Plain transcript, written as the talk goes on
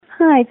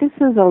Hi, this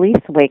is Elise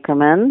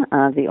Wakerman,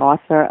 the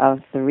author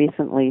of the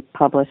recently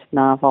published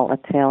novel A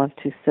Tale of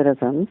Two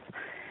Citizens,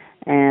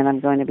 and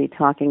I'm going to be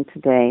talking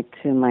today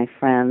to my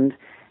friend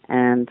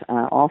and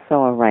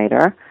also a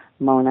writer,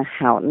 Mona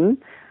Houghton.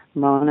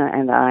 Mona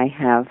and I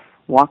have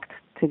walked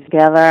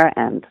together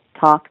and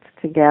talked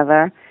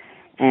together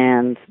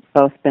and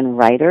both been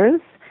writers,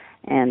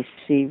 and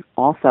she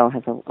also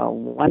has a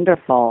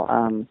wonderful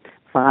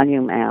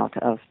volume out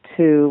of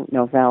two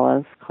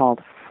novellas called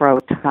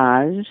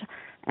Frottage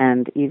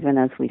and Even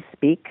As We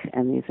Speak,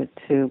 and these are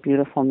two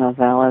beautiful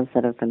novellas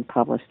that have been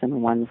published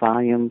in one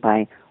volume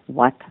by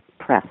What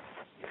Press.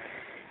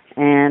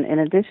 And in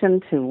addition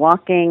to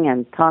walking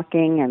and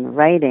talking and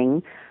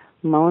writing,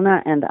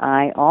 Mona and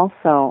I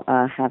also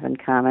have in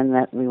common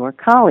that we were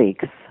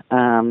colleagues,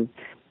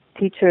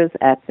 teachers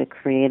at the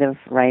Creative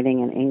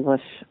Writing and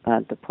English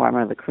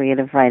Department, or the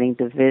Creative Writing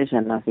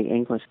Division of the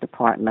English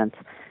Department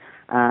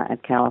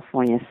at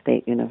California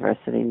State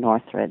University,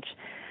 Northridge.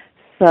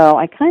 So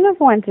I kind of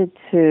wanted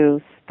to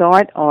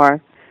start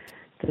our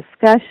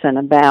discussion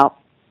about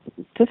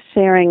just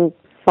sharing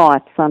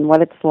thoughts on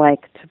what it's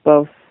like to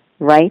both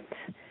write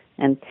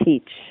and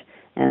teach,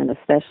 and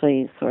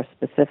especially sort of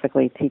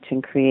specifically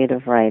teaching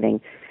creative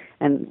writing,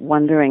 and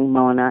wondering,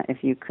 Mona,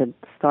 if you could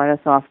start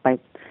us off by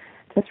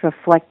just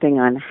reflecting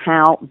on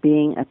how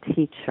being a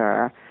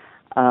teacher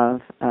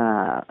of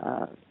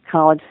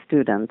college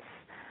students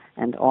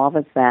and all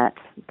that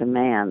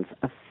demands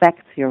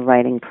affects your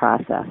writing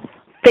process.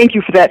 Thank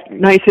you for that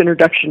nice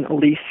introduction,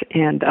 Elise.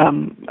 And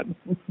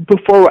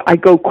before I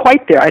go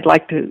quite there, I'd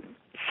like to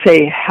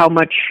say how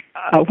much,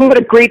 what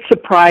a great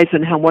surprise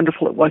and how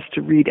wonderful it was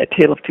to read A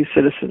Tale of Two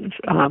Citizens,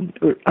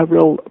 a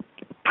real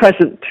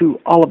present to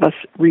all of us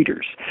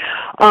readers.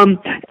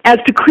 As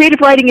to creative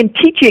writing and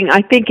teaching,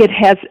 I think it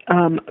has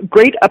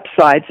great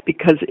upsides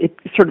because it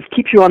sort of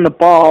keeps you on the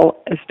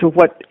ball as to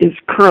what is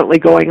currently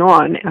going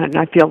on, and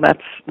I feel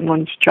that's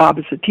one's job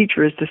as a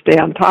teacher, is to stay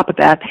on top of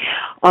that.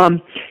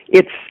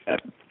 It's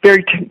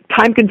very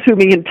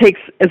time-consuming and takes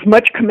as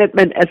much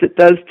commitment as it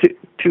does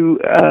to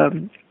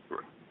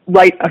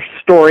write a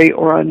story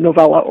or a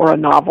novella or a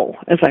novel,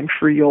 as I'm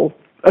sure you'll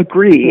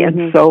agree. Mm-hmm.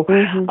 And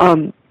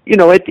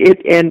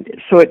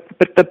so,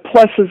 but the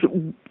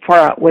pluses far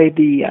outweigh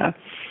the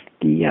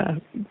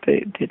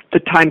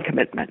time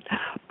commitment.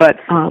 But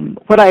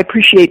what I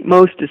appreciate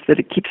most is that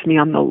it keeps me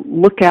on the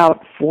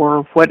lookout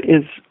for what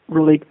is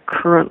really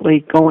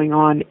currently going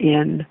on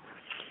in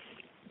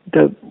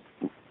the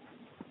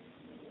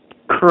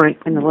current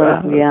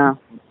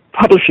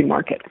publishing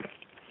market.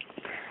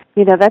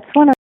 You know, that's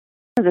one of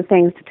the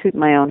things, to toot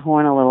my own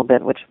horn a little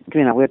bit, which,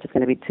 you know, we're just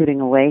going to be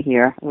tooting away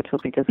here, which will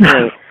be just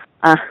great.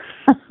 But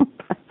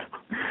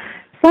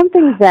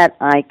something that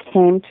I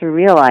came to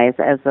realize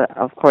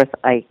of course,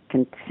 I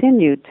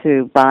continue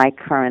to buy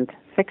current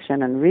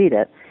fiction and read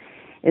it,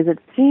 is it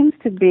seems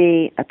to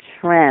be a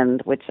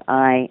trend which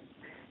I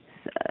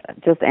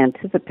just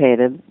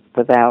anticipated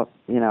without,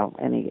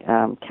 any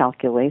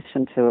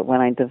calculation to it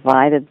when I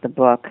divided the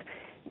book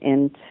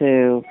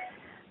into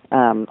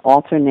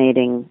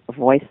alternating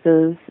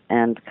voices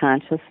and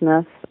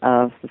consciousness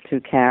of the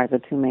two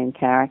main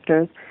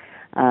characters,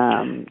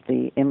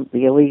 the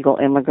illegal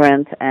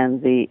immigrant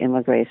and the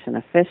immigration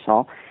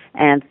official.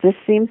 And this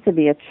seems to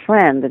be a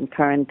trend in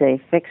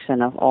current-day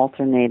fiction of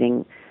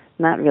alternating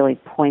not really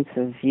points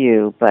of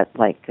view, but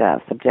like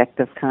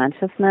subjective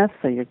consciousness.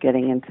 So you're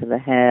getting into the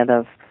head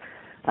of,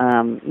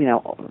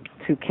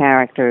 two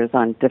characters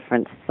on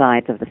different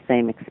sides of the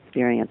same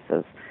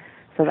experiences.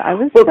 So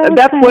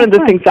that's one of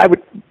the things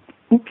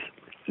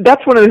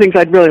that's one of the things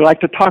I'd really like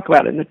to talk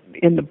about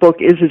in the book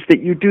is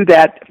that you do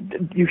that,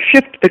 you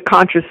shift the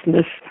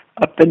consciousness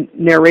of the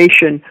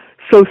narration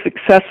so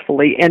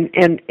successfully, and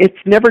it's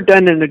never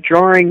done in a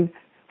jarring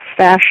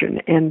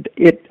fashion, and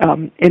it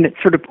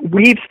sort of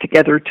weaves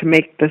together to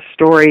make the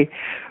story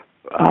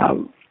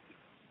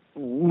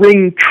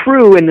ring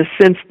true in the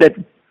sense that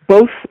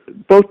both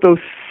those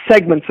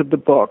segments of the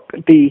book,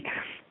 and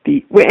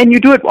you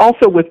do it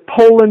also with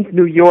Poland,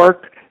 New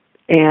York,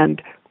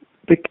 and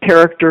the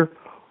character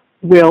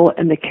Will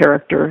and the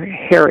character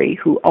Harry,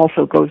 who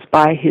also goes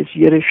by his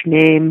Yiddish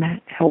name.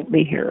 Help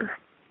me here.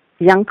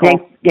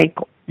 Yankel.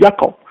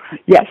 Yuckel.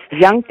 Yes.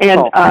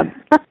 Yankel. And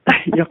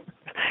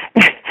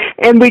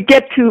and we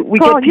get to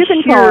you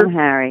can hear call him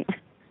Harry.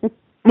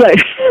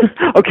 Right.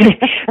 Okay.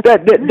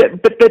 But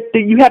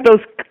you have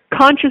those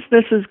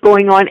consciousnesses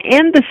going on,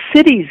 and the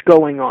cities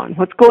going on.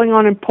 What's going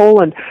on in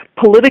Poland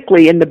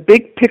politically, in the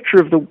big picture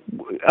of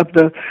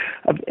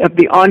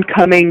the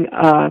oncoming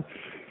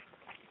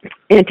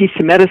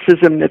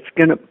anti-Semitism that's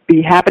going to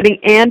be happening,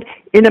 and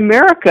in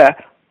America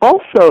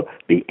also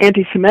the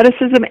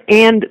anti-Semitism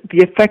and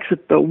the effects of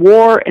the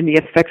war and the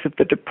effects of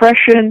the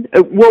Depression,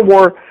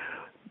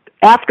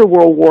 after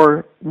World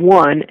War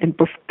I and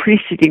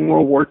preceding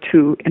World War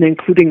II, and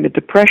including the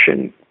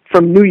Depression,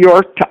 from New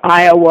York to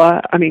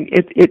Iowa. I mean,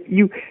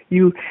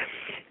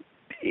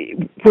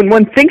 when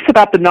one thinks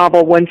about the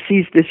novel, one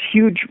sees this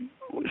huge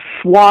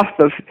swath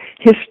of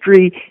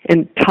history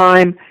and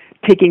time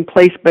taking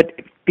place, but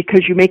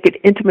because you make it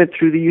intimate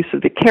through the use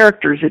of the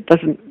characters, it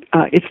doesn't.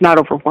 It's not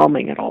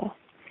overwhelming at all.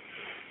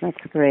 That's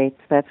great.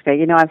 That's great.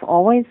 You know, I've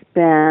always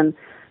been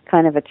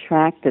kind of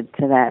attracted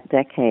to that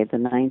decade, the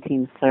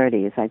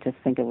 1930s. I just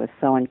think it was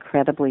so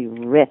incredibly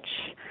rich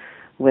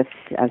with,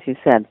 as you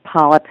said,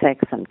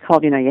 politics and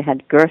culture. You know, you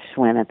had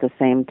Gershwin at the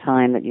same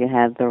time that you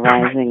had the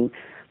rising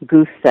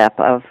goose step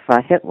of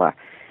Hitler.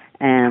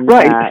 And,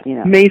 you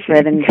know, Amazing.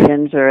 Fred and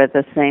Ginger at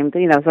the same,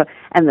 you know, so,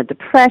 and the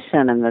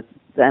Depression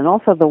and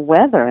also the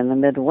weather in the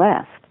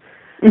Midwest.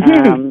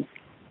 Mm-hmm.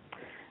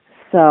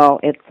 So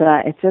it's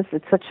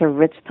such a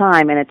rich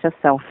time, and it just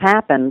so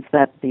happens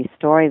that the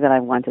story that I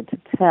wanted to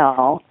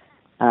tell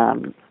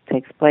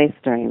takes place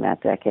during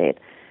that decade.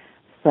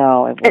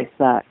 So it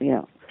was, you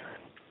know.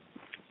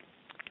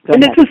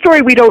 And it's a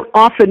story we don't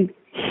often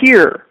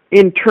hear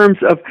in terms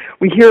of,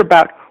 we hear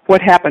about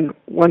what happened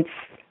once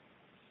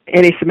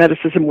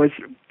anti-Semitism was,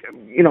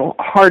 you know,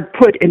 hard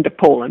put into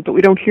Poland, but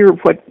we don't hear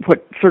what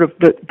sort of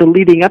the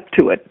leading up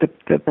to it,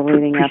 the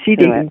leading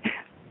preceding. Up to it.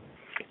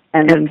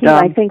 And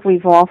I think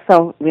we've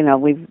also, you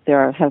know,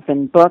 there have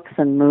been books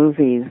and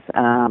movies,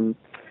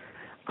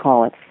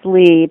 Call It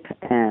Sleep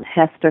and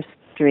Hester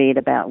Street,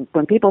 about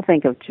when people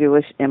think of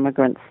Jewish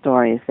immigrant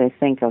stories, they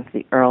think of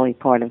the early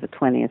part of the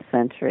 20th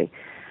century.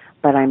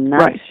 But I'm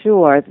not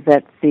sure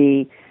that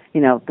the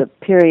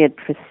period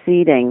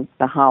preceding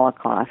the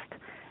Holocaust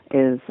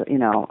is, you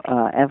know,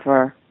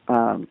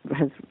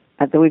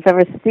 that we've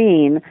ever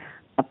seen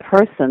a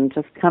person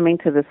just coming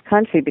to this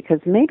country, because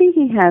maybe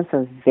he has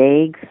a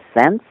vague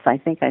sense. I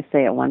think I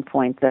say at one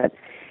point that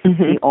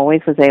he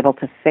always was able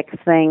to fix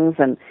things,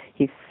 and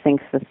he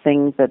thinks the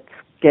thing that's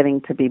getting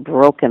to be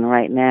broken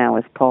right now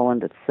is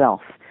Poland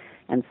itself.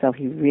 And so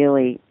he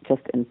really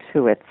just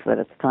intuits that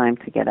it's time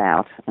to get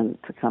out and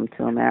to come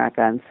to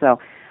America. And so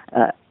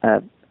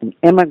an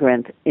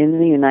immigrant in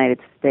the United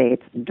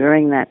States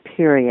during that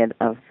period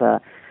of the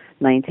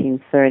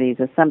 1930s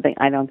is something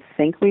I don't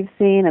think we've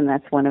seen, and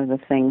that's one of the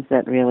things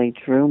that really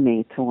drew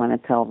me to want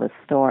to tell this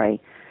story,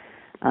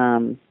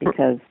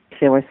 because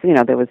there was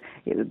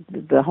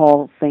the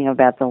whole thing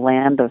about the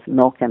land of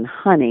milk and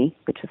honey,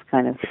 which is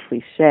kind of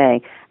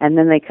cliche, and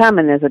then they come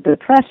and there's a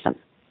depression.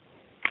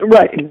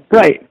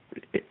 Right,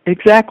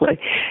 exactly.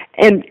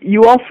 And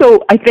you also,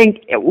 I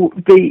think,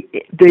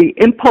 the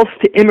impulse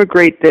to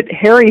immigrate that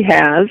Harry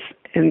has,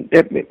 and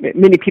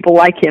many people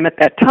like him at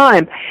that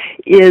time,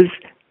 is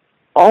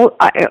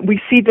we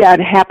see that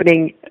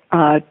happening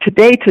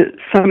today to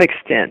some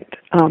extent.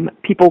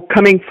 People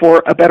coming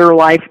for a better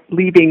life,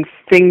 leaving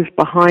things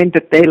behind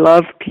that they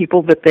love,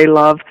 people that they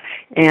love,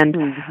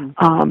 and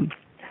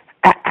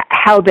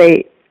how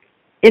they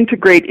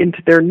integrate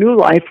into their new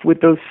life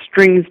with those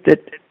strings that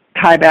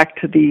tie back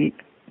to the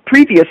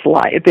previous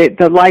life,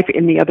 the life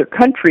in the other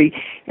country,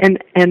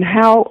 and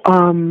how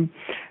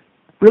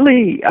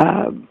really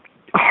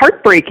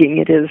heartbreaking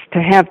it is to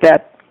have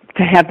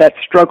that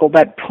struggle,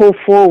 that pull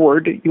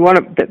forward. You want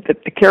to,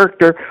 that the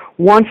character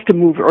wants to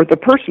move, or the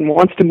person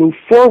wants to move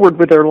forward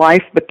with their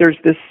life, but there's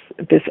this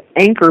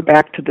anchor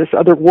back to this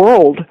other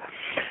world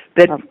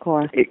that, of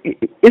course,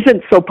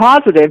 isn't so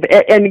positive,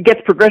 and it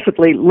gets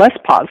progressively less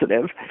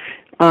positive.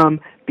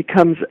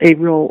 Becomes a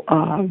real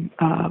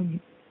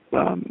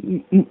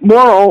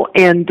moral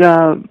and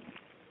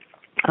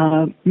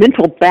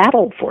mental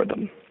battle for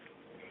them.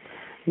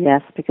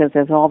 Yes, because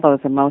there's all those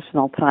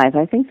emotional ties.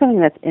 I think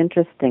something that's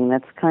interesting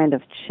that's kind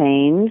of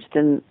changed,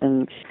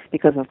 and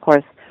because, of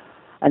course,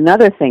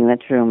 another thing that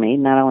drew me,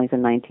 not only the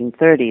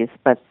 1930s,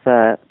 but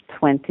the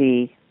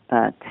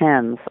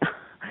 2010s,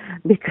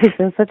 because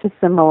there's such a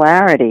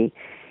similarity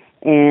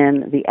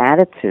in the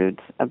attitudes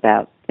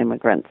about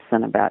immigrants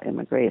and about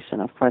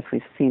immigration. Of course,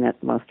 we've seen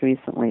it most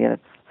recently at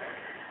its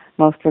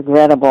most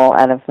regrettable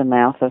out of the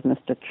mouth of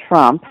Mr.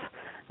 Trump.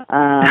 But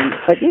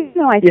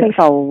I think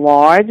a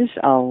large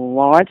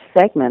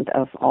segment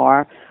of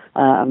our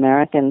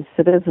American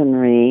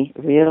citizenry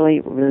really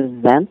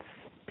resents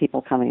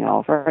people coming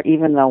over,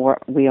 even though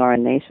we are a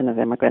nation of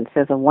immigrants.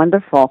 There's a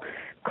wonderful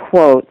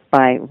quote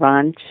by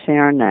Ron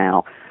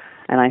Chernow,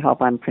 and I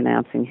hope I'm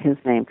pronouncing his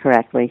name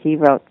correctly. He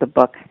wrote the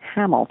book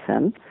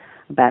Hamilton,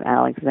 about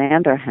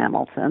Alexander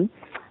Hamilton,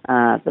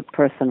 the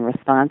person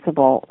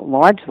responsible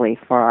largely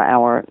for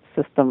our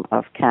system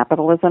of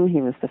capitalism.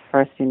 He was the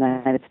first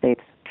United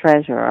States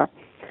Treasurer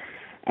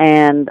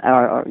and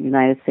or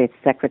United States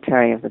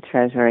Secretary of the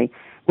Treasury.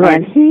 Right.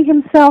 And he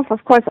himself,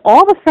 of course,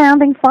 all the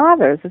founding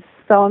fathers, it's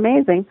so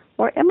amazing,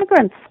 were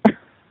immigrants,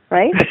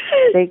 right?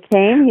 They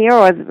came here,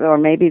 or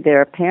maybe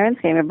their parents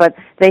came here, but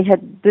they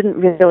didn't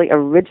really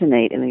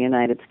originate in the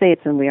United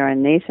States, and we are a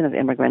nation of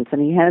immigrants.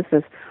 And he has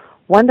this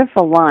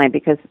wonderful line,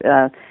 because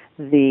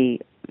the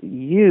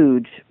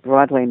huge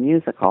Broadway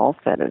musical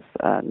that is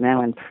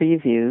now in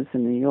previews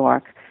in New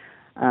York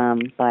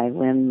by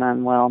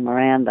Lin-Manuel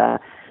Miranda,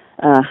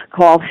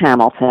 called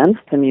Hamilton,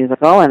 the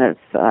musical, and it's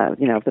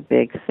the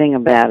big thing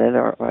about it,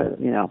 or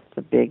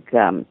the big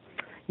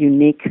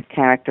unique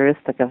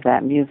characteristic of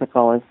that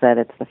musical is that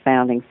it's the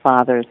founding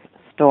fathers'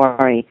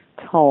 story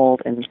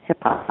told in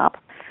hip hop.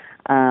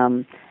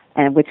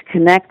 and which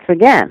connects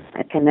again.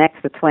 It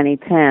connects the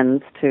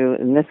 2010s to,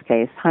 in this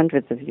case,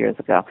 hundreds of years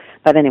ago.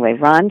 But anyway,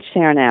 Ron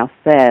Chernow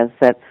says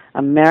that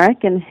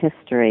American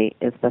history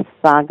is the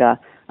saga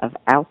of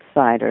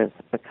outsiders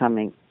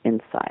becoming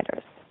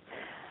insiders,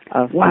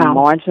 of the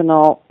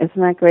marginal,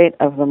 isn't that great,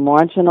 of the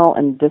marginal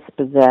and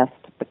dispossessed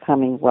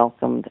becoming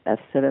welcomed as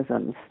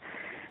citizens.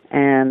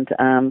 And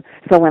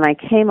so when I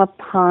came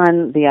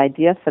upon the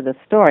idea for the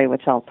story,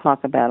 which I'll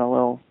talk about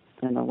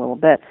in a little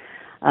bit,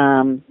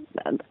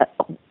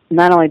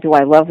 not only do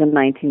I love the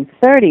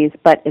 1930s,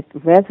 but it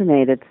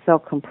resonated so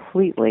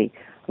completely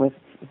with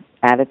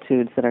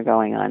attitudes that are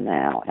going on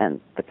now,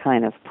 and the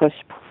kind of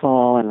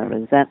push-pull and the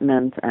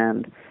resentment,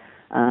 and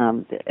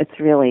it's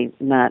really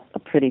not a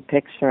pretty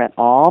picture at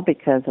all,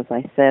 because, as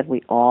I said,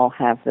 we all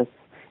have this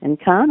in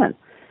common,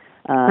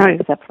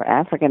 except for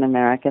African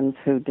Americans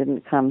who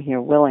didn't come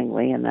here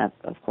willingly, and that,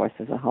 of course,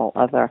 is a whole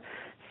other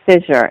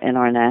fissure in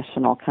our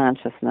national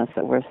consciousness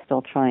that we're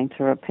still trying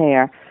to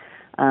repair.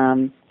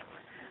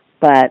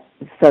 But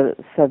so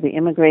the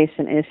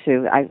immigration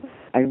issue,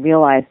 I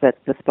realized that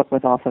this book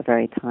was also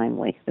very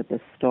timely, that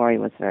this story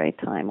was very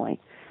timely.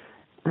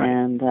 Right.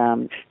 And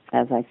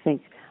as I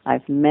think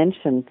I've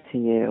mentioned to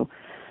you,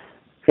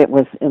 it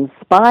was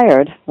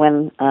inspired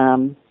when,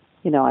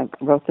 I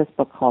wrote this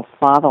book called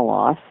Father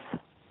Loss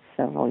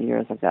several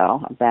years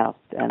ago about...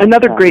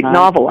 Another great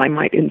novel I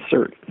might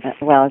insert.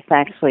 Well, it's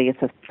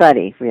a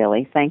study,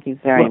 really. Thank you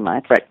very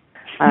much. Right.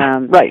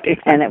 Right.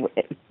 And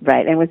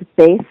it was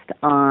based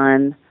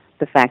on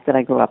the fact that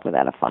I grew up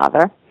without a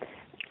father,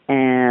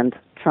 and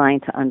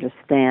trying to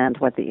understand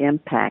what the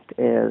impact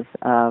is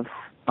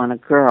on a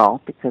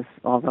girl, because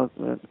although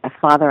a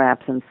father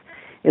absence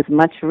is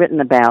much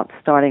written about,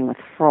 starting with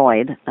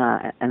Freud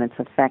and its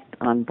effect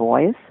on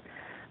boys,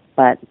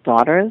 but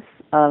daughters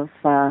of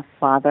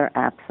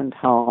father-absent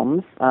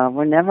homes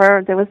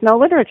there was no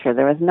literature.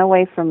 There was no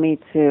way for me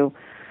to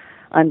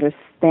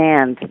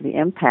understand the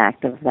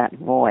impact of that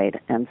void,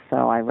 and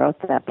so I wrote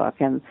that book.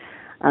 And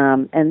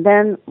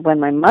then when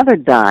my mother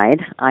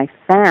died, I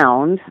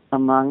found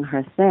among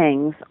her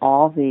things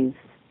all these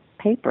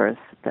papers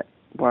that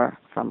were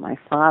from my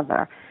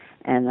father,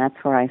 and that's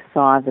where I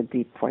saw the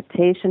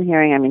deportation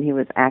hearing. I mean, he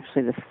was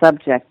actually the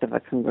subject of a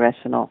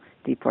congressional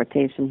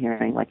deportation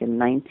hearing, like in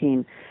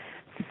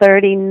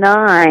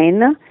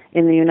 1939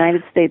 in the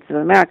United States of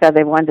America.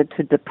 They wanted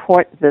to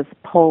deport this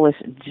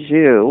Polish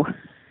Jew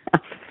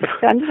out of the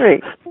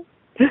country.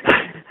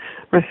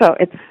 So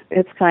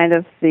it's kind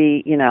of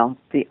the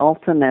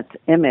ultimate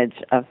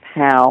image of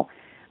how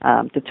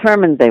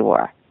determined they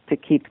were to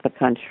keep the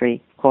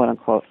country, quote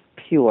unquote,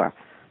 pure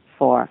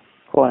for,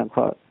 quote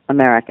unquote,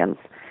 Americans.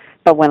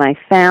 But when I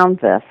found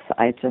this,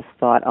 I just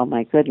thought, oh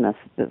my goodness,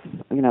 this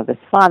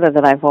father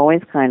that I've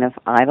always kind of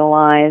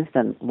idolized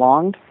and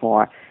longed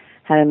for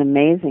had an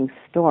amazing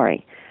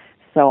story.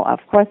 So of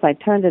course I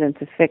turned it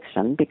into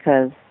fiction,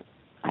 because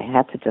I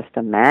had to just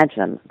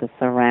imagine the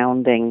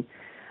surrounding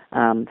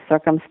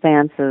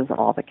circumstances.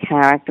 All the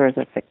characters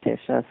are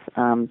fictitious,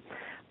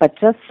 but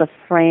just the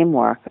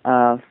framework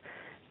of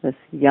this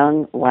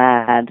young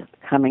lad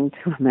coming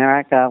to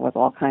America with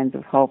all kinds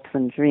of hopes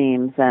and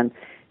dreams, and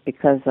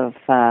because of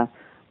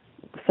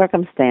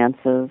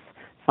circumstances,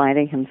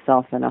 finding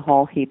himself in a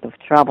whole heap of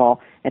trouble.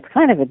 It's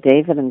kind of a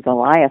David and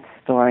Goliath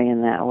story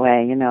in that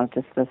way,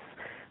 just this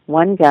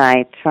one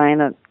guy trying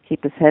to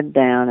keep his head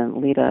down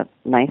and lead a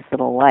nice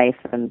little life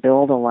and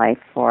build a life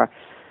for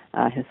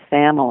his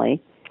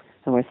family,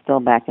 who are still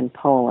back in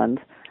Poland,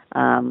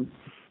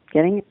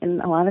 getting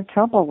in a lot of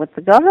trouble with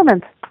the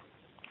government.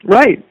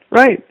 Right.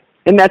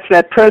 And that's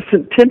that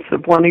present tense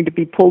of wanting to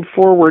be pulled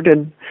forward,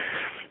 and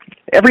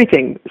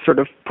everything sort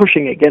of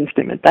pushing against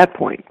him at that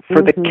point,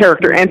 for the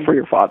character and for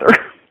your father.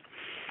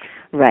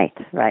 Right.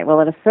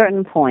 Well, at a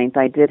certain point,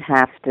 I did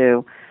have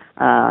to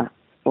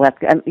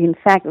in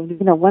fact,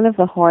 one of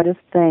the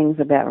hardest things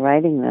about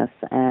writing this,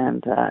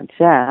 and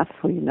Jeff,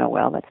 who you know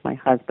well, that's my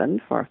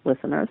husband for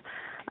listeners,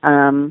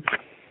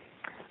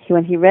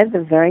 when he read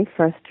the very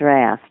first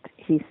draft,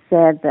 he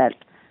said that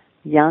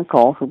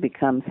Yankel, who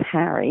becomes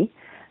Harry,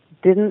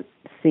 didn't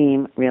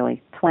seem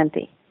really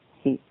 20.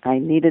 I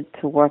needed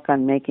to work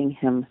on making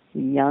him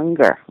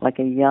younger, like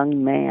a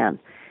young man.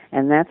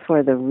 And that's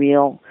where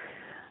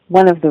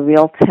one of the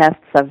real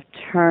tests of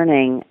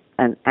turning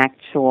an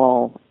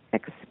actual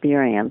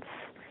experience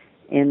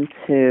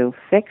into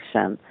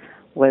fiction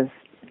was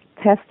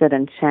tested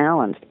and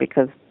challenged,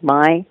 because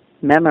my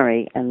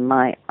memory and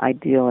my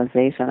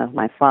idealization of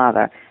my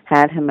father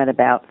had him at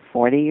about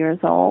 40 years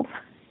old.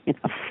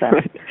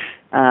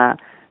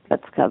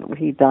 That's because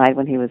he died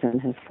when he was in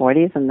his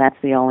 40s, and that's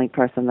the only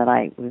person that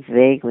I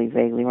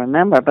vaguely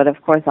remember. But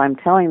of course, I'm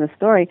telling the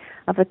story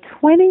of a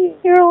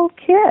 20-year-old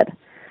kid,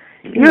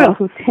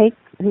 who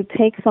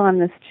takes on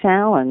this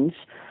challenge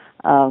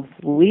of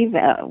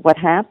what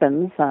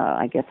happens.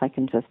 I guess I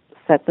can just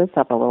set this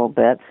up a little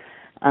bit.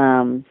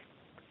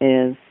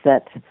 Is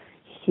that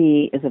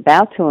he is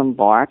about to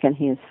embark, and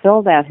he has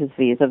filled out his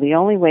visa. The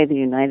only way the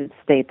United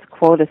States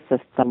quota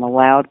system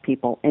allowed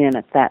people in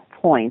at that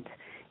point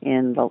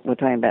we're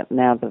talking about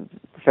now the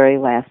very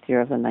last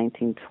year of the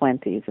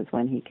 1920s is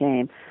when he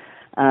came,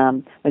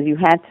 was you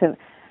had to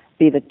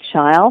be the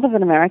child of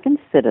an American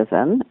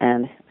citizen,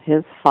 and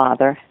his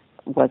father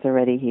was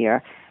already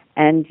here,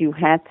 and you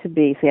had to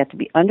be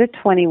under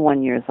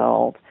 21 years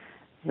old,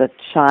 the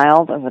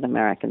child of an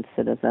American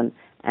citizen,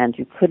 and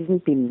you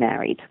couldn't be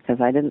married,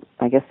 because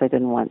I guess they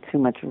didn't want too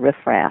much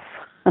riffraff.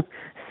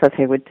 So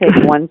they would take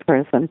one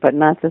person, but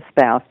not the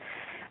spouse.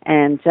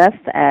 And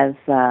just as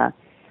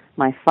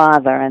my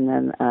father, and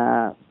then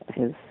the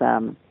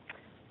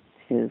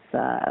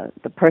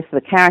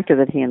character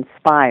that he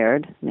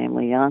inspired,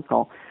 namely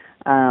Yankel,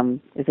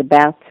 is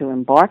about to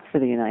embark for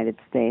the United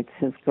States,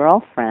 his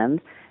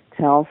girlfriend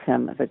tells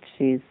him that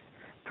she's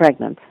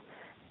pregnant,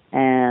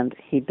 and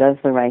he does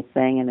the right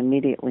thing and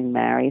immediately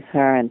marries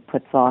her and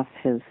puts off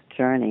his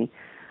journey,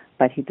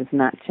 but he does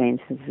not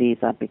change his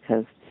visa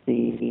because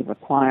the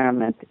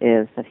requirement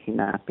is that he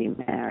not be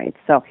married.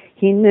 So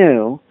he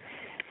knew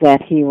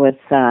that he was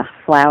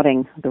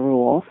flouting the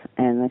rules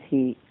and that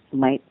he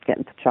might get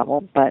into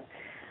trouble, but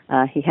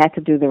he had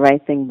to do the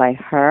right thing by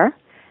her,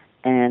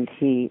 and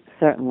he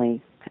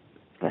certainly,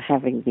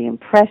 having the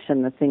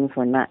impression that things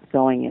were not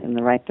going in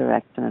the right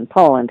direction in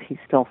Poland, he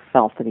still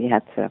felt that he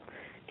had to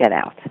get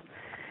out.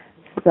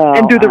 So,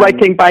 and do the right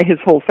thing by his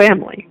whole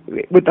family,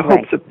 with the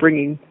hopes of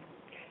bringing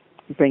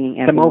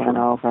everyone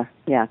over.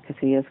 Yeah, because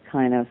he is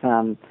kind of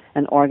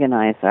an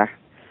organizer,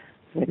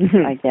 which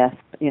I guess,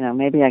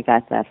 maybe I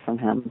got that from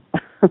him.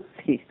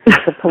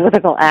 The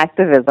political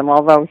activism,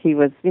 although he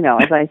was,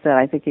 as I said,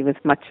 I think he was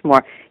much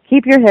more,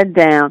 keep your head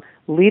down,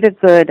 lead a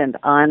good and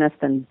honest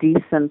and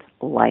decent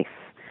life.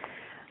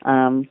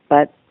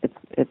 But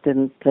it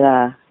didn't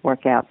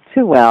work out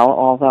too well,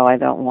 although I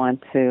don't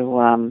want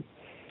to,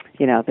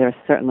 there's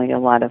certainly a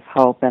lot of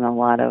hope and a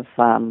lot of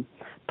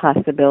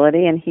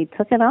possibility, and he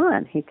took it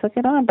on,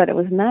 but it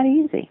was not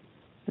easy.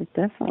 It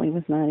definitely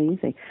was not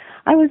easy.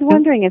 I was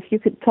wondering if you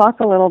could talk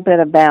a little bit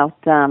about,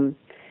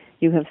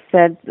 you have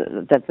said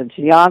that the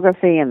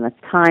geography and the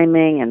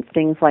timing and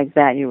things like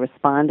that you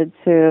responded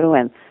to,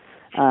 and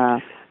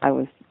I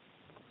was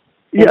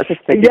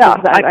interested. Yeah.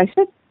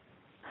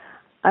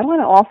 I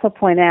want to also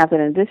point out that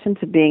in addition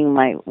to being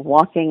my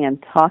walking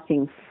and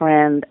talking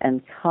friend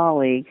and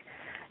colleague,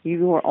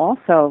 you were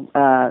also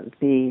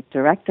the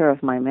director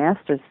of my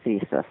master's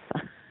thesis.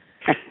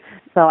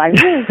 So I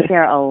really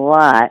care a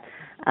lot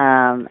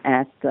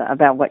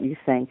about what you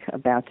think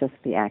about just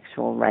the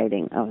actual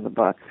writing of the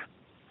book.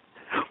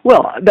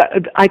 Well,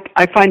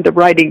 I find the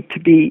writing to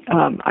be.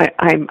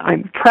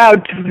 I'm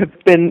proud to have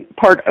been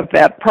part of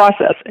that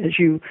process as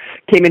you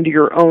came into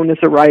your own as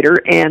a writer.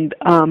 And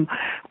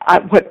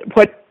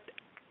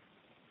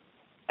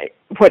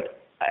what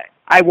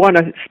I want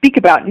to speak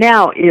about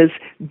now is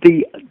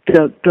the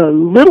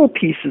little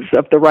pieces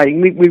of the writing.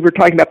 We were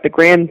talking about the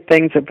grand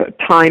things of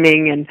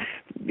timing and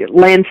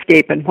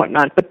landscape and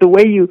whatnot, but the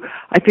way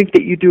I think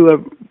that you do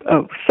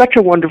such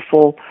a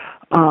wonderful.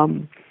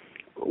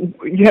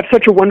 You have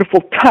such a wonderful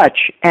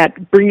touch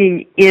at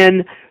bringing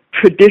in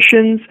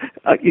traditions.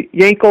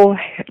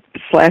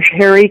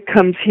 Yankel/Harry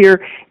comes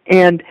here,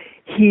 and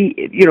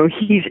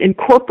he's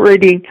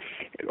incorporating,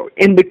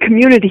 in the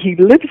community he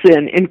lives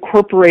in,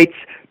 incorporates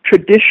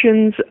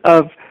traditions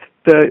of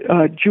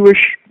the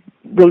Jewish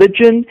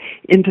religion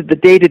into the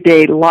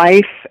day-to-day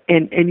life,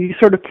 and you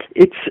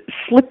it's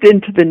slipped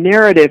into the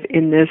narrative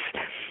in this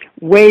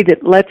way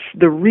that lets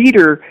the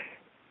reader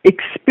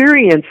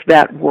experience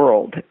that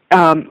world.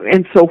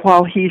 And so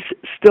while he's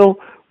still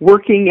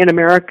working in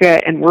America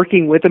and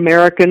working with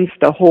Americans,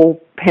 the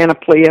whole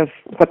panoply of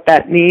what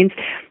that means,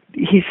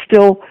 he's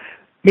still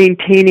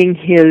maintaining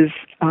his,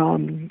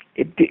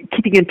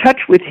 keeping in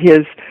touch with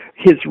his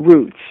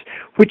roots,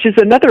 which is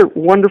another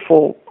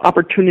wonderful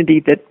opportunity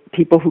that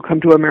people who come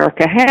to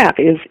America have,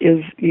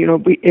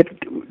 if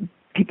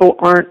people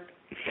aren't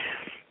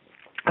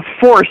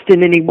forced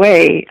in any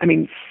way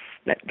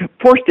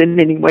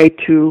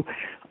to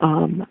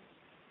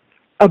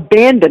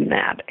abandon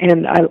that,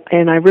 and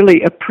I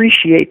really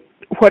appreciate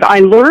what I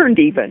learned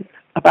even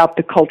about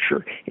the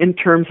culture in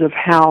terms of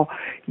how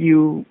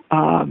you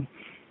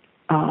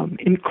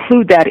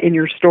include that in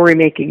your story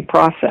making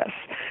process.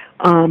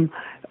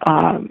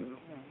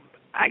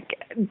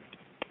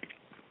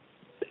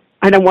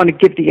 I don't want to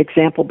give the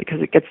example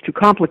because it gets too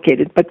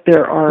complicated, but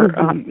there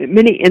are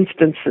many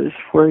instances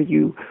where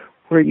you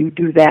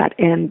do that,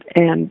 and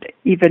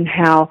even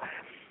how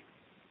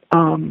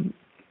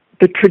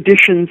the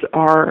traditions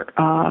are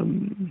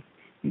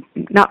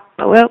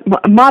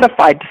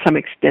modified to some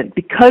extent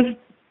because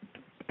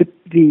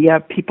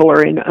the people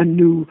are in a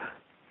new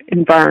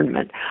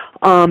environment.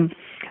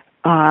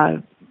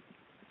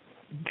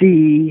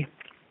 The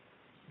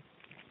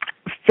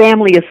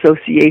family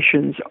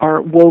associations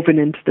are woven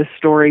into the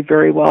story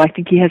very well. I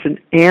think he has an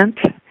aunt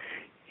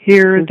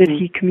here that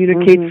he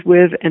communicates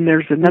with, and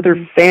there's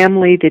another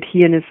family that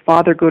he and his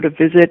father go to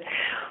visit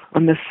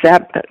on the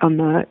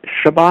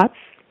Shabbats.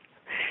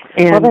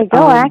 And, well, they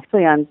go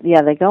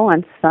they go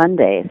on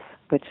Sundays,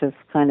 which is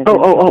kind of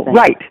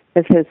right.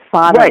 Because his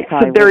father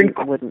probably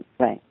wouldn't,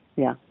 right,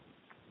 yeah.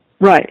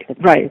 Right,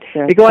 right.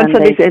 They go on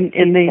Sundays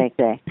and they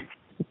day.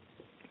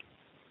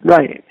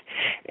 Right,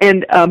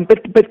 and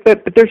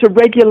but there's a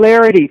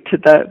regularity to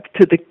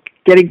the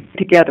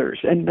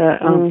getting-togethers, and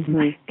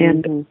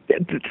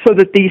so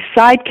that these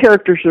side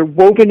characters are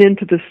woven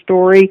into the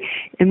story,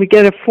 and we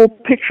get a full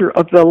picture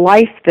of the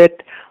life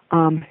that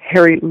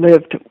Harry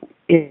lived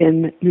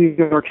in New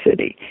York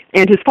City,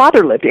 and his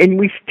father lived, and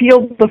we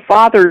feel the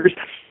father's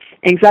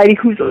anxiety,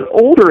 who's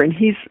older, and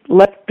he's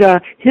left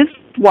his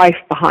wife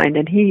behind,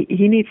 and he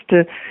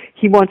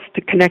wants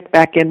to connect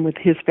back in with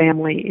his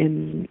family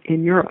in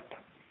Europe.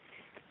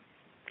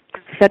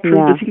 Is that true?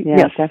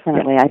 Yes,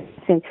 definitely. Yes.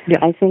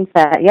 I think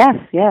that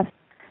yes,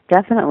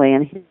 definitely,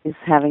 and he's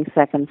having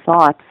second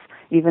thoughts,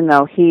 even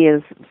though he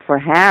is, for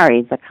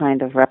Harry, the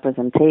kind of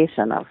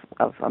representation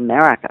of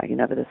America,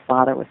 that his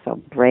father was so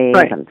brave,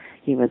 right. And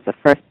he was the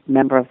first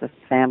member of the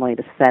family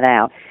to set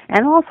out.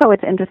 And also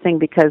it's interesting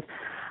because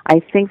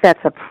I think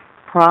that's a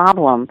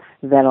problem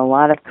that a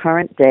lot of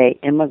current-day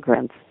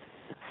immigrants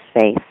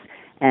face,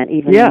 and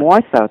even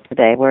more so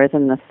today, whereas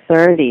in the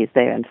 30s,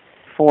 and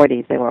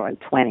 40s, they were in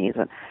 20s,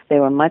 and they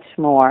were much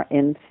more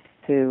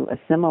into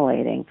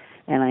assimilating.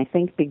 And I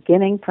think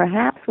beginning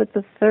perhaps with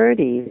the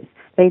 30s,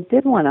 they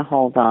did want to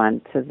hold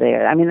on to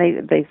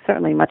they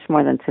certainly much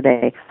more than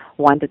today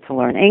wanted to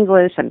learn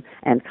English and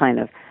kind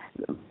of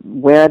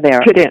wear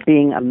their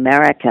being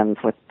Americans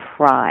with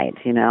pride,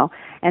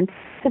 And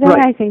today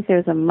right. I think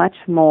there's a much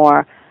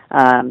more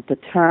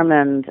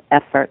determined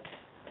effort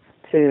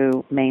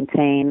to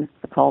maintain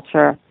the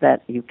culture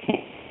that you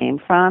came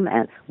from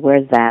and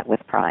wear that with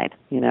pride,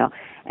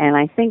 And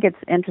I think it's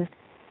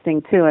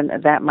interesting, too, and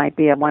that might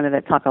be, I wanted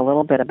to talk a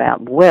little bit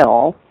about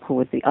Will, who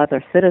was the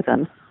other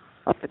citizen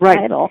of the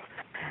title.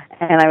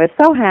 And I was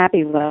so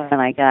happy when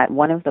I got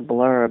one of the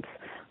blurbs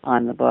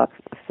on the book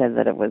said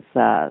that it was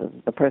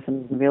the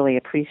person really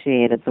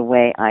appreciated the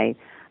way I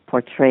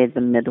portrayed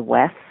the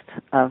Midwest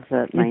of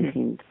the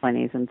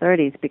 1920s and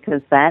 30s,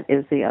 because that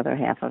is the other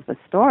half of the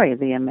story,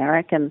 the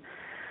American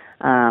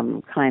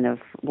kind of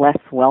less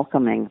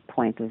welcoming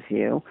point of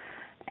view,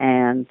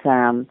 and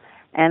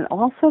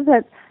also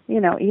that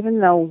even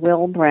though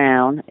Will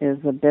Brown is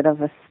a bit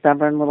of a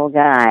stubborn little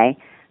guy,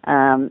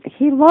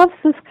 he loves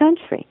this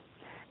country,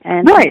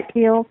 and he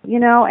feels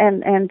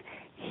and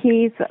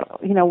he's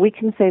we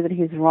can say that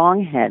he's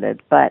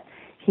wrong-headed, but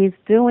he's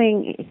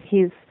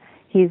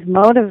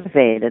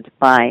motivated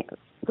by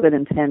good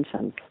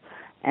intentions,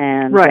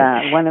 and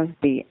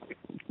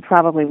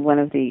probably one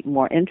of the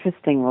more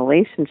interesting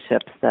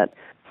relationships that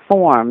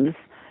forms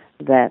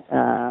that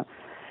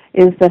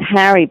is that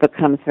Harry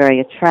becomes very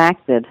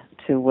attracted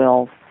to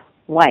Will's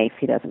wife.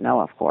 He doesn't know,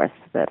 of course,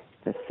 that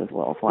this is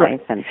Will's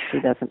wife, and she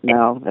doesn't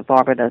know, that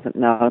Barbara doesn't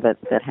know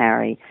that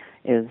Harry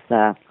is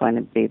going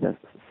to be the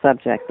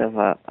subject of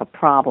a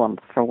problem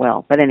for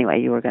Will. But anyway,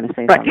 you were going to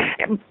say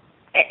something.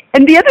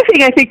 And the other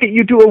thing I think that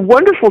you do a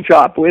wonderful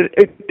job with,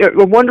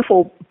 a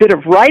wonderful bit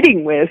of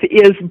writing with,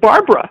 is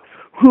Barbara,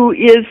 who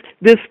is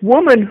this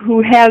woman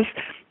who has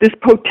this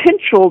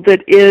potential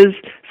that is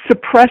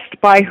suppressed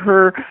by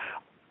her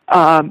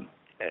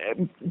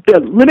the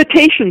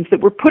limitations that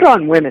were put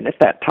on women at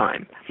that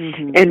time,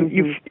 and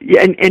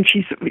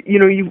she's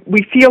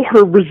we feel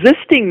her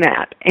resisting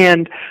that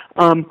and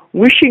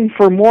wishing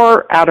for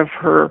more out of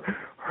her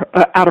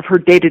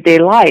day-to-day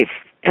life,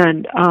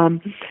 and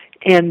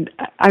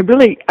I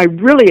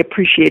really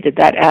appreciated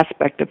that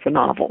aspect of the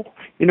novel.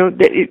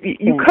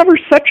 You cover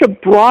such a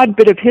broad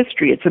bit of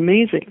history. It's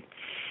amazing.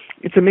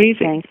 It's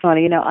amazing. Thanks,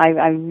 Mona.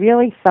 I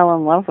really fell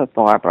in love with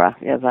Barbara,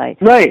 as I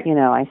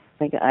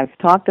think I've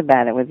talked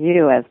about it with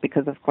you,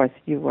 because of course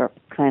you were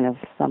kind of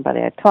somebody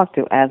I talked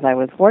to as I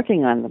was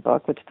working on the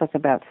book, which took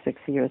about 6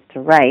 years to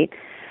write,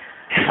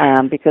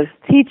 because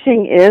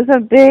teaching is a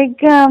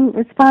big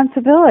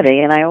responsibility,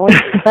 and I always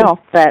felt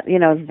that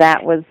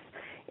that was,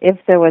 if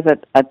there was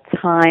a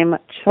time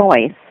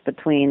choice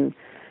between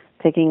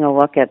taking a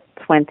look at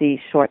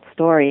 20 short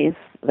stories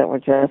that were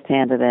just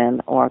handed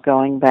in, or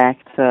going back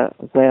to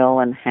Will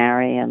and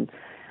Harry and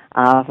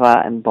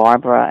Ava and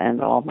Barbara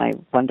and all my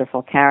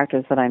wonderful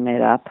characters that I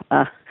made up,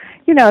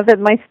 that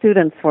my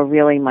students were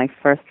really my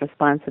first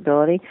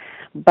responsibility.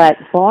 But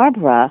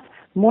Barbara,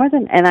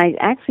 and I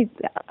actually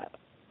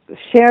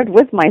shared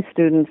with my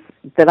students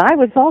that I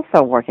was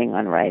also working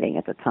on writing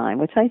at the time,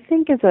 which I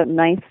think is a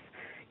nice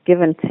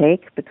give and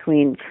take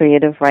between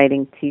creative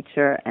writing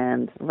teacher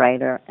and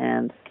writer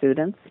and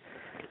students.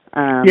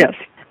 Yes.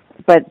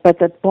 But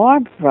that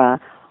Barbara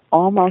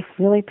almost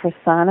really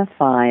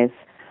personifies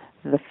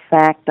the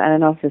fact, I don't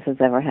know if this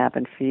has ever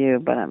happened for you,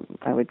 but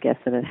I would guess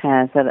that it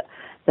has, that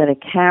a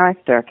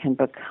character can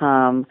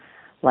become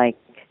like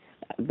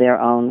their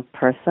own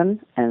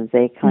person, and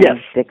they kind of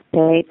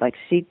dictate. Like,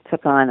 she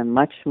took on a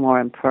much more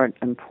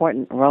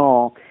important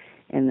role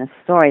in this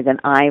story than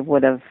I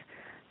would have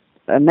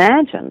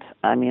imagined.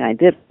 I mean, I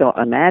did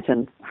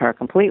imagine her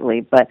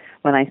completely, but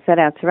when I set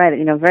out to write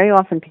it, very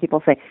often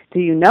people say, "Do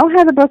you know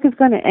how the book is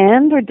going to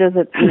end, or does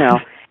it?"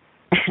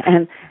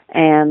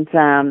 And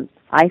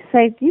I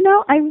say,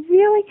 I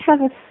really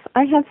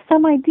I have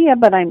some idea,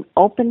 but I'm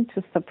open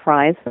to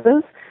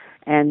surprises,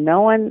 and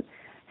no one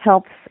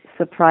helps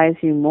surprise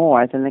you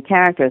more than the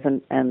characters.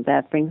 And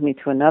that brings me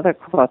to another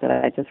quote that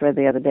I just read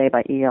the other day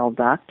by E.L.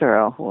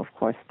 Doctorow, who, of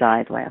course,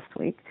 died last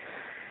week.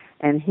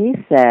 And he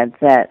said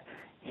that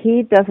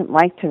he doesn't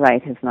like to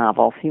write his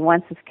novels. He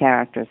wants his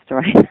characters to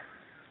write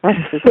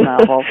his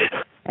novels.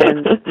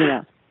 And,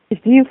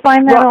 do you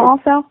find that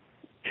also?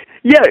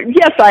 Yeah,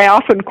 yes, I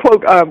often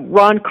quote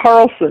Ron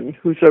Carlson,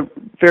 who's a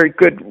very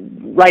good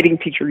writing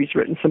teacher. He's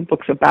written some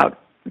books about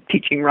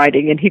teaching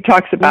writing, and he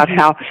talks about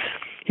how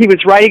he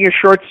was writing a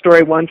short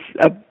story once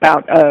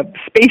about a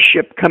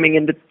spaceship coming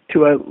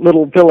into a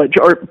little village,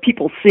 or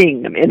people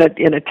seeing them in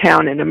a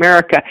town in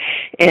America,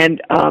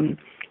 and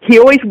he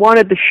always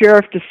wanted the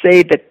sheriff to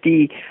say that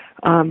the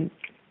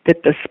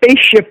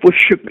spaceship was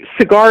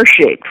cigar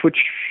shaped, which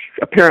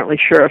apparently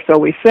sheriffs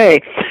always say,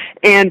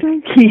 and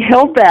he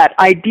held that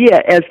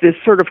idea as this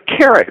sort of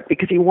carrot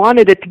because he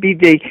wanted it to be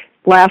the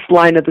last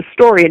line of the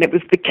story, and it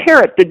was the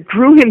carrot that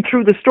drew him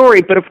through the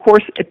story. But of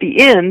course, at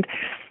the end,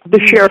 the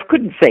sheriff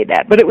couldn't say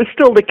that, but it was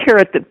still the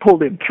carrot that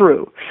pulled him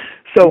through.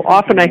 So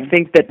often I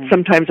think that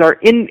sometimes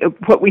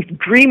what we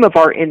dream of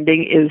our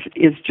ending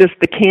is just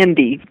the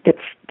candy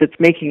that's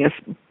making us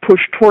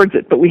push towards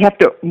it, but we have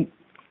to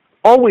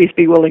always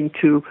be willing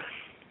to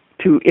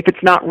if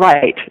it's not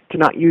right, to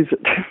not use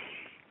it.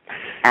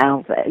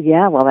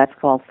 Yeah, well, that's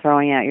called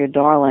throwing out your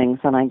darlings,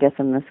 and I guess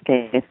in this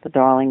case, the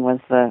darling was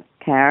the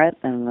carrot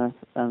and the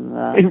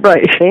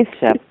right.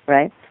 spaceship,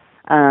 right?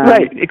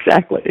 Right,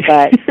 exactly.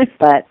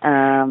 But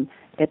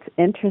it's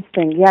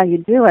interesting. Yeah, you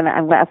do, and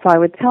so I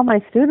would tell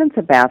my students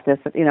about this.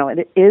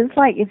 It is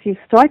like if you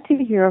start to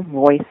hear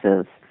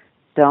voices,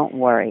 don't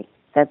worry.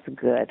 That's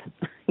good.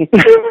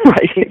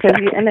 Right,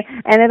 exactly.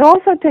 And it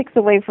also takes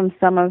away from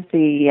some of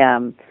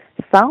the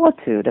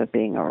solitude of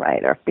being a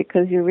writer,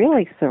 because you're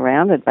really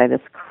surrounded by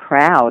this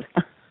crowd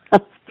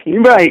of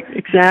people. Right,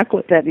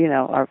 exactly. That,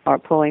 are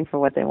pulling for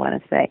what they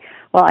want to say.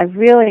 Well, I've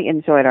really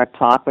enjoyed our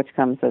talk, which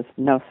comes as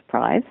no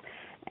surprise.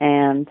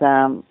 And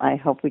I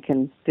hope we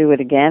can do it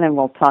again, and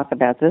we'll talk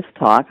about this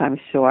talk, I'm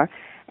sure.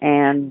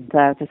 And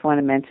I just want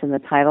to mention the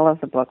title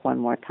of the book one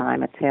more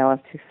time, A Tale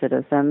of Two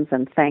Citizens.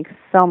 And thanks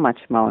so much,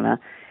 Mona.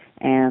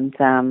 And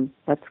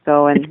let's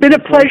go and... It's been a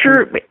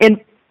pleasure,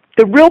 and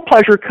the real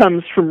pleasure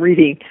comes from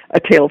reading A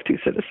Tale of Two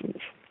Citizens.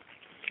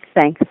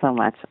 Thanks so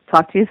much.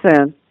 Talk to you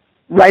soon.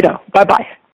 Righto. Bye-bye.